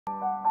I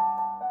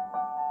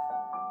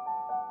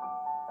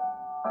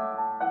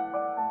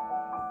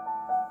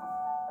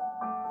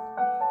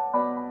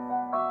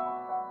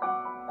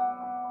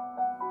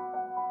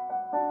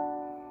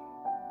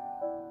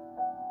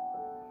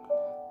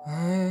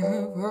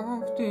have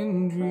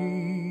often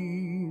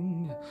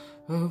dreamed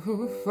of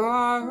a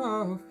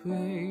far-off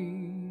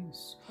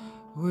place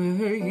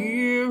where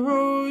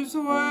heroes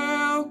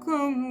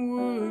welcome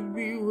would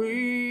be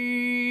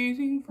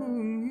waiting for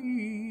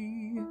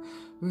me,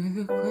 where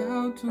the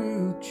crowds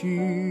will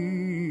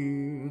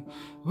cheer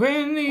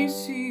when they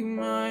see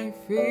my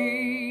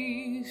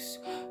face,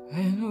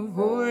 and a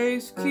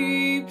voice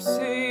keeps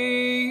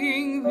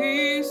saying,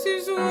 "This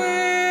is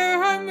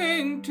where I'm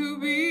meant to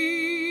be."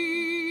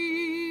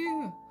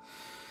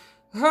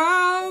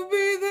 I'll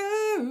be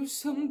there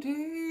someday.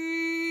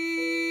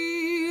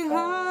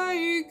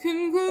 I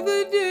can go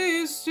the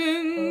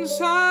distance.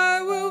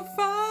 I will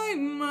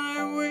find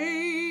my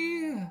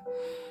way.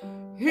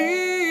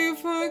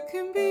 If I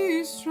can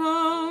be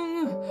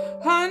strong,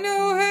 I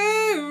know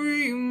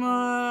every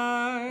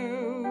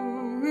mile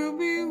will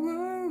be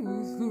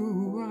worth the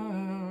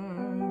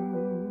while.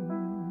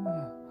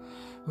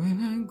 When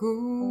I go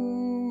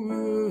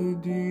the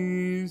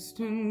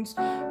distance,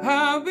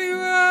 I'll be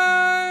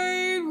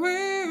right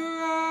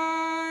where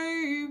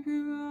I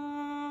belong.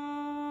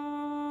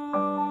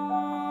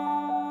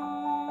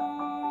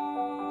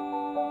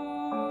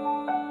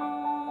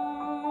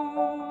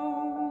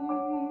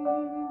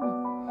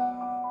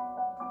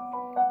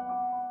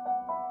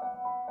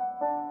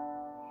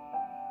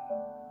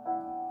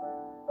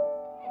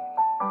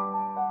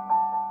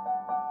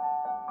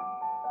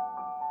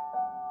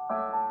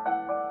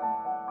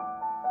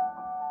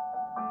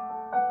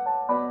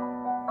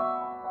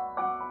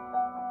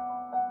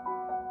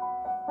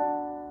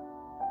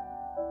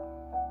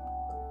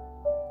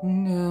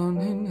 Down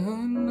an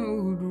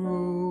unknown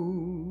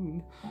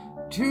road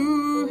to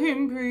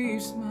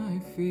embrace my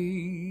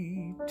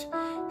fate.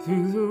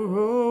 Through the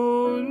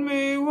road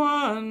may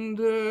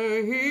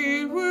wander,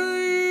 it will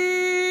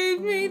lead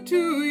me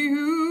to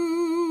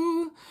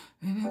you.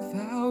 And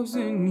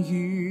 1,000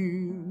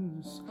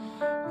 years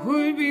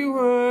would be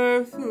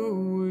worth the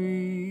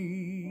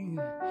wait.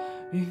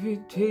 If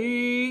it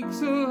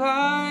takes a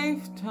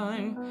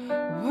lifetime,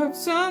 but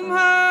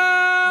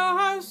somehow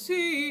I'll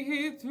see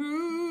it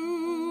through.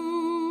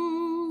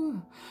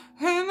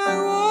 And I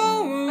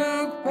won't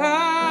look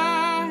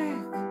back.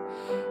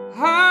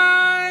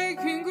 I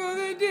can go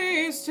the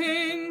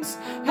distance,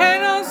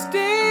 and I'll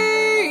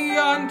stay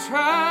on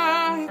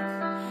track.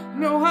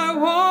 No, I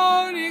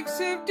won't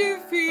accept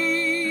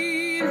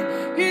defeat.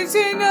 It's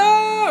an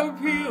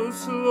uphill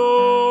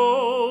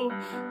slope,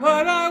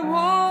 but I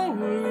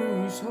won't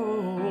lose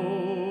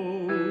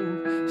hope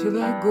till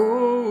I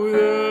go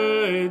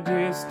the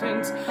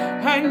distance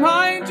and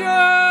my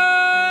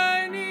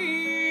journey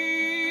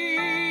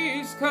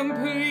is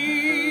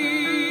complete.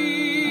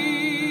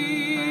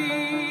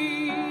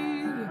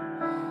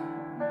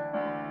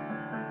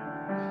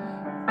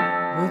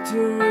 But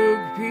to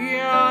look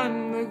beyond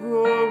the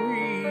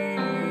glory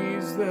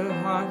is the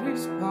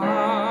hardest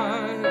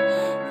part,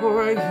 for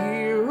a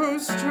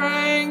hero's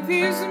strength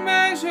is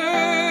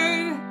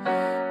measured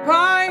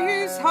by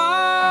his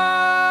heart.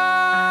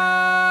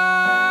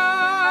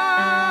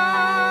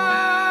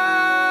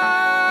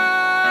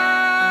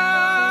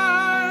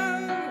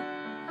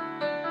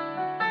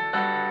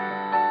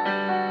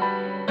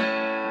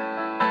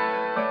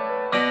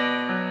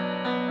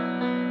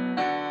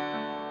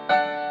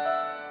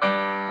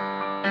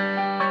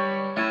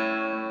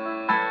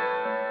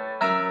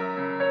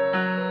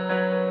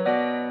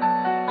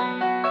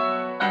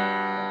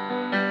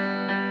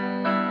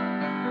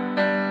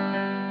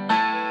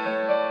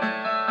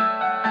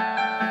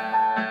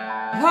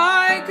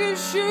 Like a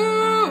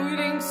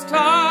shooting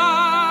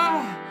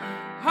star,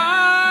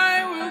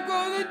 I will go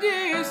the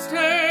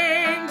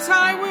distance.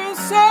 I will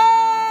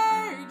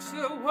search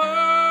the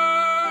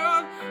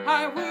world.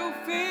 I will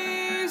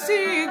face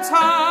its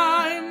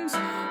times.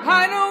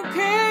 I don't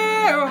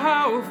care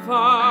how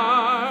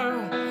far.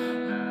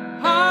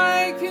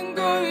 I can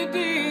go the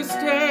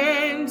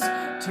distance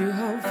till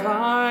I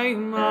find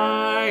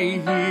my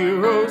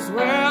hero's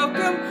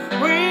welcome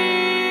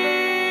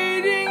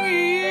waiting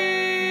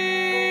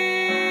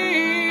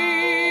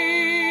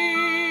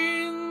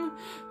in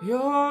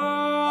your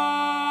arms.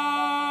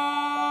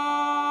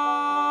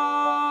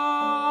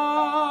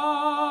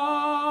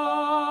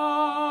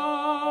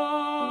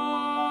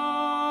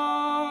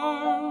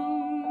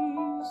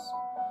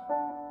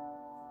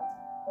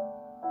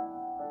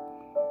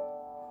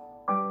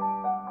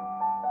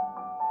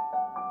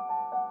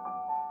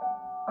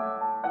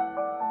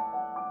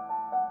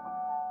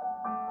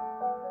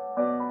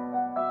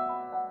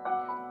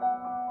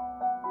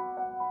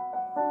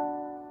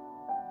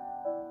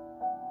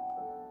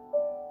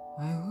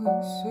 I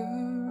will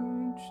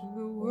search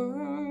the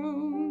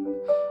world,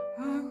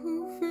 I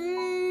will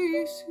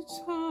face its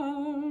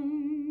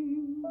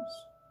harms,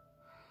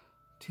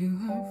 till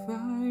I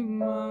find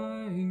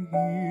my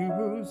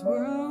hero's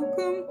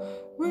welcome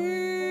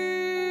waiting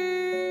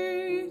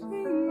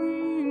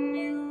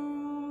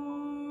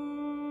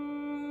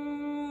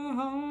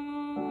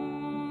heart.